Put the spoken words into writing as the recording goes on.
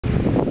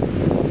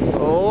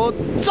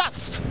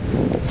Oktoberfest.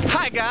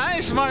 Hi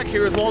guys, Mark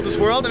here with Walter's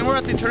World, and we're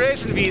at the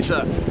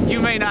Theresienwiese. You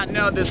may not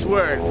know this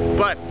word,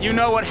 but you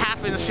know what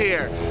happens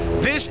here.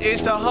 This is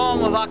the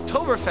home of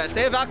Oktoberfest.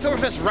 They have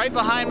Oktoberfest right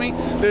behind me.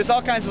 There's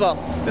all kinds of,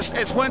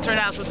 it's winter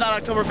now, so it's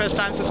not Oktoberfest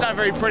time, so it's not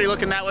very pretty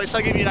looking that way, so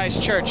I'll give you a nice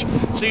church,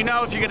 so you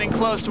know if you're getting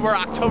close to where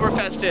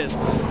Oktoberfest is.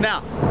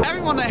 Now,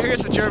 everyone that here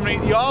is from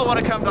Germany, you all want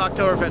to come to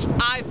Oktoberfest.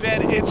 I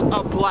bet it's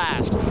a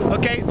blast,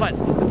 okay? But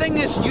the thing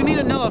is, you need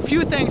to know a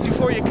few things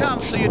before you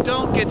come so you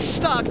don't get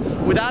stuck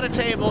without a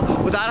table,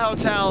 without a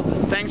hotel,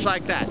 things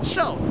like that.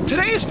 So,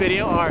 today's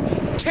video are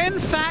 10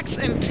 facts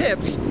and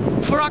tips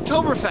for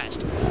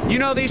Oktoberfest. You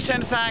know these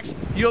 10 facts,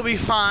 you'll be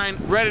fine,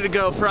 ready to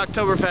go for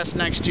Oktoberfest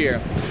next year.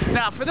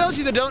 Now, for those of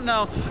you that don't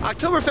know,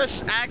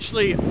 Oktoberfest is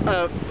actually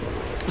a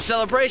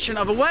celebration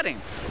of a wedding.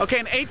 Okay,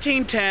 in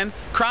 1810,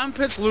 Crown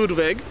Prince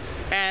Ludwig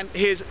and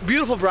his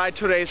beautiful bride,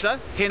 Theresa,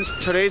 hence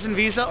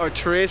Theresienwiese or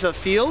Theresa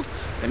Field,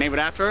 they named it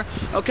after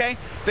her, okay,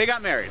 they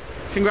got married.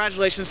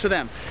 Congratulations to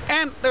them.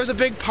 And there was a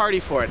big party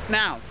for it.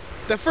 Now,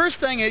 the first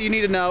thing you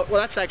need to know,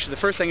 well, that's actually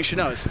the first thing you should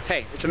know is,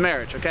 hey, it's a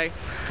marriage, okay,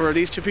 for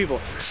these two people.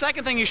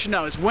 Second thing you should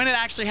know is when it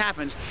actually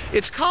happens.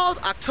 It's called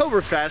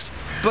Oktoberfest,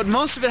 but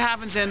most of it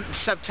happens in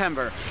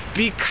September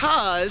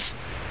because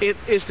it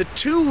is the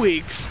 2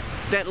 weeks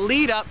that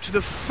lead up to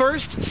the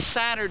first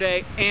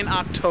Saturday in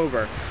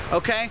October,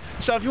 okay?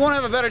 So if you want to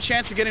have a better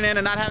chance of getting in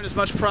and not having as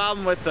much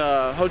problem with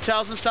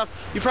hotels and stuff,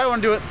 you probably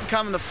want to do it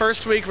come in the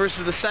first week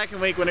versus the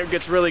second week when it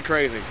gets really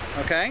crazy,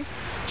 okay?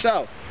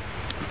 So,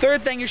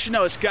 third thing you should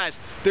know is, guys,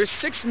 there's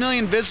 6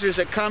 million visitors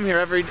that come here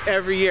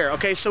every year,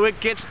 okay? So it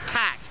gets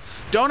packed.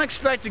 Don't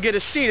expect to get a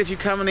seat if you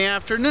come in the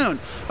afternoon,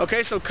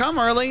 okay? So come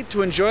early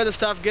to enjoy the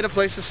stuff, get a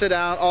place to sit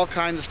down, all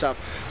kinds of stuff.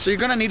 So you're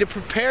going to need to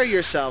prepare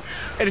yourself.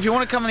 And if you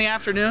want to come in the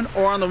afternoon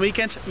or on the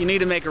weekends, you need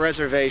to make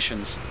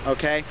reservations,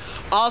 okay?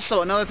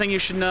 Also, another thing you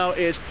should know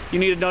is you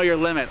need to know your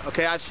limit,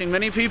 okay? I've seen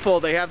many people,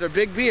 they have their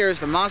big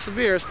beers, the massive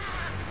beers,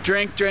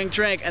 drink,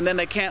 and then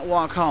they can't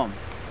walk home.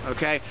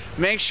 Okay,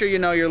 make sure you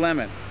know your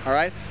limit. All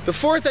right. The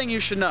fourth thing you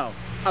should know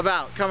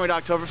about coming to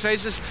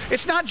Oktoberfest is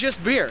it's not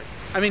just beer.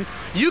 I mean,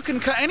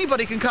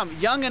 anybody can come,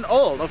 young and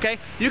old. Okay,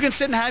 you can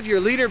sit and have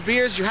your liter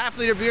beers, your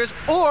half-liter beers,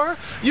 or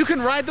you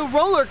can ride the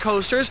roller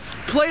coasters,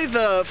 play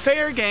the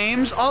fair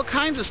games, all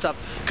kinds of stuff.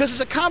 Because it's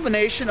a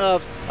combination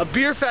of a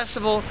beer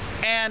festival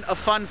and a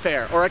fun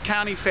fair or a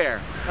county fair.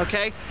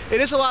 Okay,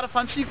 it is a lot of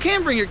fun, so you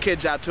can bring your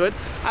kids out to it.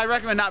 I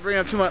recommend not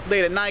bringing them too much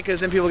late at night because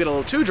then people get a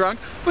little too drunk.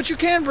 But you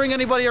can bring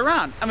anybody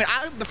around. I mean,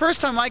 the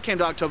first time I came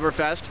to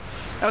Oktoberfest,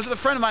 I was with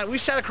a friend of mine. We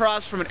sat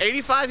across from an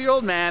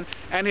 85-year-old man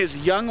and his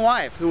young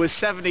wife, who was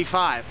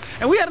 75.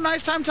 And we had a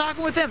nice time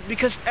talking with them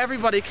because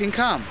everybody can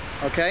come,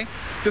 okay?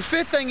 The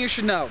fifth thing you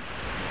should know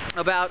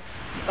about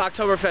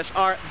Oktoberfest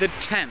are the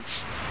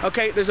tents.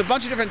 Okay, there's a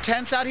bunch of different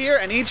tents out here,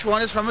 and each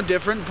one is from a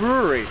different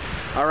brewery.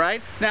 All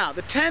right? Now,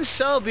 the tents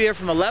sell beer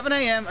from 11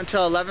 a.m.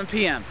 until 11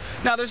 p.m.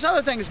 Now, there's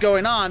other things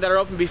going on that are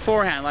open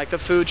beforehand, like the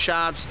food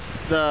shops,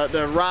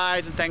 the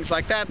rides, and things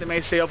like that. They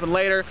may stay open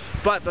later,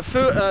 but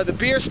the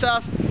beer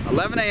stuff,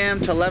 11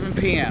 a.m. to 11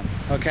 p.m.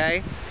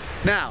 Okay?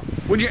 Now,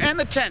 when you're in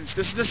the tents,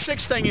 this is the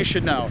sixth thing you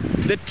should know.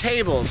 The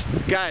tables.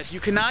 Guys, you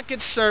cannot get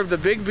served the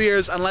big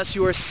beers unless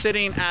you are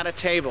sitting at a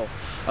table.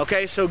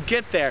 Okay, so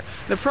get there.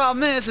 The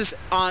problem is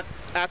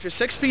after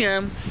 6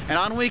 p.m. and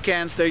on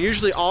weekends, they're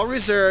usually all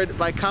reserved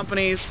by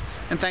companies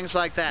and things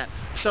like that.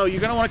 So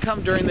you're going to want to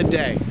come during the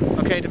day,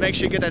 okay, to make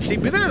sure you get that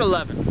seat. Be there at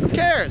 11. Who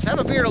cares? Have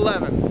a beer at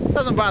 11.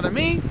 Doesn't bother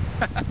me.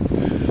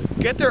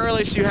 Get there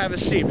early so you have a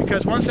seat,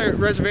 because once the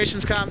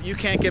reservations come, you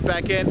can't get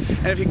back in.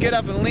 And if you get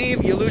up and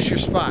leave, you lose your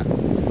spot.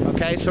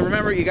 Okay, so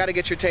remember, you got to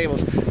get your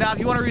tables. Now, if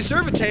you want to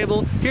reserve a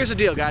table, here's the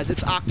deal, guys.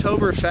 It's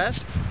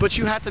Oktoberfest, but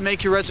you have to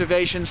make your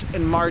reservations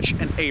in March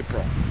and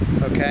April.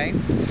 Okay?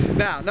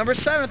 Now, number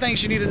 7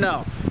 things you need to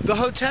know. The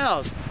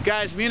hotels.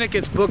 Guys, Munich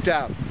gets booked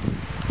out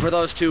for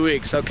those 2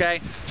 weeks,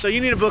 okay? So you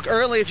need to book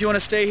early if you want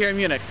to stay here in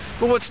Munich.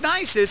 But what's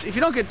nice is, if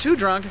you don't get too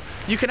drunk,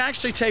 you can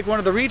actually take one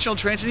of the regional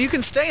trains and you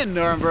can stay in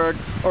Nuremberg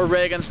or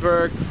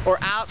Regensburg or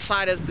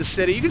outside of the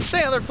city. You can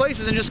stay other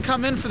places and just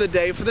come in for the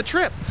day for the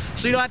trip.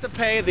 So you don't have to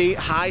pay the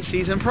high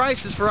season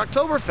prices for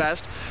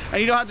Oktoberfest, and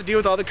you don't have to deal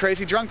with all the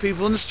crazy drunk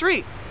people in the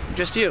street.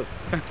 Just you.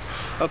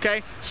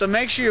 Okay? So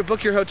make sure you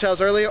book your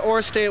hotels earlier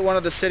or stay at one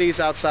of the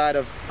cities outside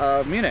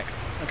of Munich.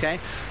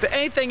 Okay? The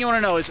 8th thing you want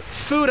to know is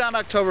food on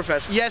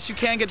Oktoberfest. Yes, you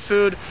can get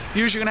food.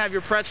 Usually you're going to have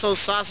your pretzels,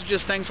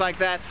 sausages, things like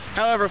that.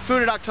 However,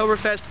 food at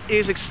Oktoberfest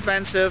is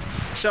expensive,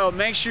 so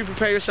make sure you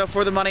prepare yourself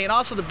for the money. And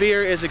also the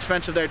beer is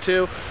expensive there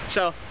too,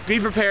 so be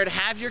prepared.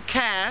 Have your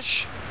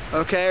cash,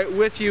 okay,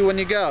 with you when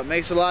you go. It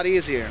makes it a lot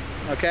easier.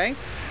 Okay?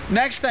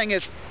 Next thing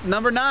is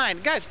number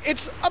 9. Guys,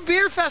 it's a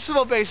beer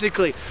festival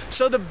basically.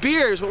 So the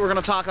beer is what we're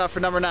going to talk about for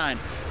number 9.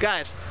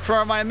 Guys,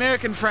 for my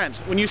American friends,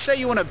 when you say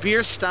you want a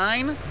beer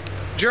stein,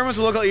 Germans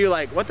will look at you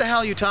like, what the hell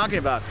are you talking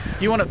about?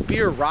 You want a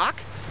beer rock?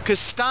 Because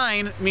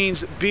Stein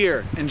means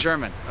beer in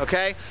German,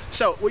 okay?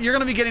 So what you're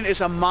going to be getting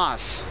is a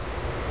Mass.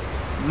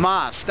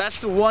 Mass.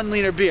 That's the 1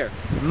 liter beer.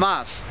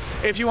 Mass.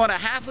 If you want a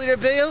half-liter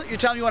beer, you're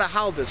telling me you want a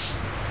Halbes.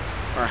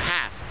 Or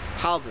half.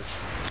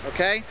 halbes,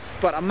 okay?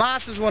 But a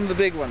Maß is one of the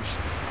big ones.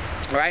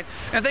 Right?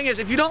 And the thing is,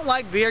 if you don't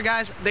like beer,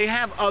 guys, they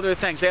have other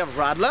things. They have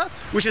Radler,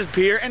 which is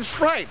beer and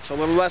Sprite, so a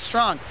little less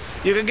strong.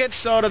 You can get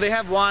soda, they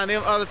have wine, they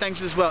have other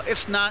things as well.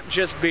 It's not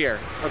just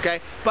beer,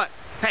 okay? But,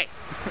 hey,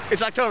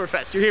 it's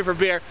Oktoberfest. You're here for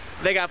beer.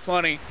 They got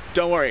plenty.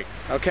 Don't worry,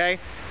 okay?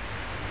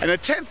 And the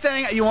 10th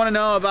thing you want to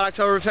know about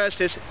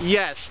Oktoberfest is,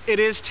 yes, it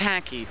is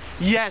tacky.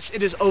 Yes,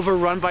 it is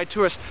overrun by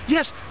tourists.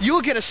 Yes,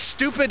 you'll get a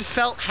stupid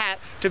felt hat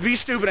to be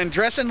stupid and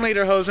dress in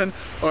lederhosen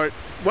or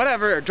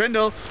whatever, or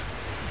Drindel,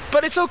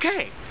 but it's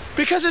okay.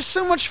 Because it's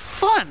so much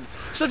fun.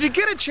 So if you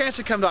get a chance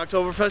to come to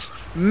Oktoberfest,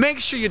 make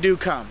sure you do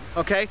come,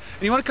 okay?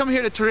 And you want to come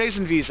here to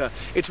Theresienwiese.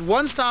 It's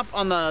one stop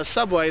on the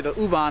subway, the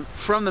U-Bahn,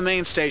 from the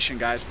main station,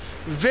 guys.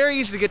 Very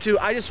easy to get to.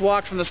 I just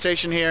walked from the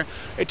station here.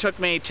 It took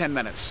me 10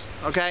 minutes,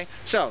 okay?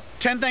 So,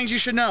 10 things you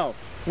should know.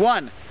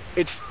 1,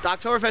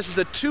 Oktoberfest is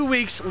the 2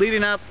 weeks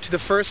leading up to the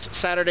first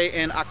Saturday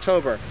in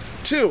October.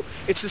 2,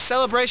 it's the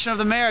celebration of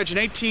the marriage in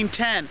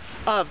 1810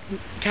 of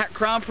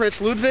Crown Prince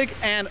Ludwig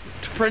and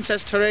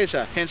Princess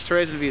Theresa, hence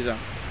Theresienwiese.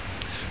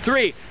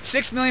 3,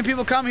 6 million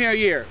people come here a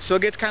year, so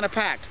it gets kind of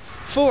packed.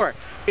 4,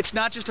 it's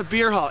not just a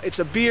beer hall, it's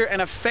a beer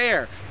and a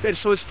fair,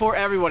 so it's for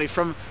everybody,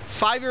 from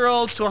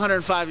 5-year-olds to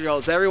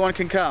 105-year-olds, everyone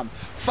can come.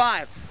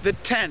 5, the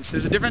tents,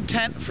 there's a different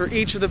tent for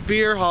each of the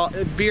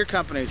beer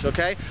companies,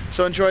 okay?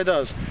 So enjoy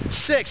those.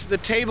 6, the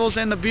tables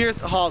in the beer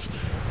halls.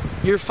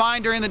 You're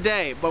fine during the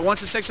day, but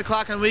once it's 6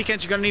 o'clock on the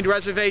weekends, you're going to need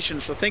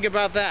reservations, so think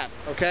about that,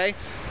 okay?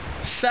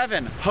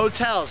 7,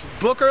 hotels.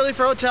 Book early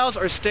for hotels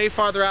or stay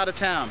farther out of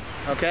town,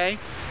 okay?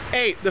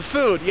 8, the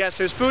food. Yes,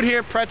 there's food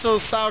here,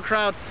 pretzels,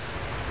 sauerkraut,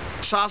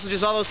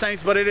 sausages, all those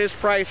things, but it is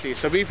pricey,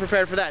 so be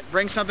prepared for that.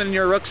 Bring something in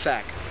your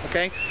rucksack,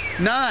 okay?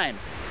 9,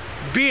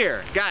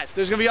 beer. Guys,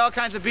 there's going to be all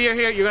kinds of beer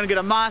here. You're going to get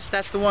a Maß,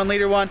 that's the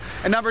 1-liter one.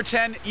 And number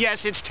 10,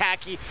 yes, it's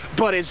tacky,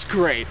 but it's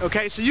great,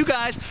 okay? So you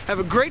guys have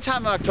a great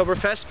time at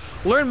Oktoberfest.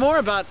 Learn more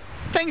about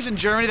things in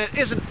Germany that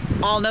isn't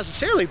all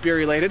necessarily beer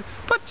related,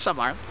 but some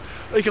are.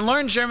 You can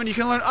learn German, you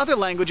can learn other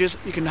languages,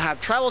 you can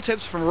have travel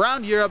tips from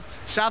around Europe,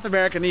 South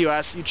America, and the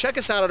US. You check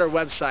us out at our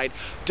website,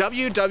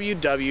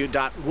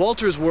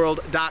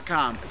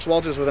 www.waltersworld.com. It's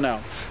Walters with an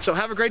O. So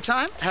have a great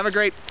time, have a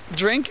great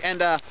drink, and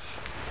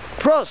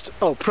Prost!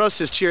 Oh, Prost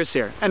is cheers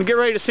here. And get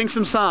ready to sing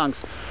some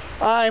songs.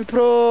 I'm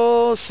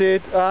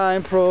Prost,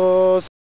 I'm Prost.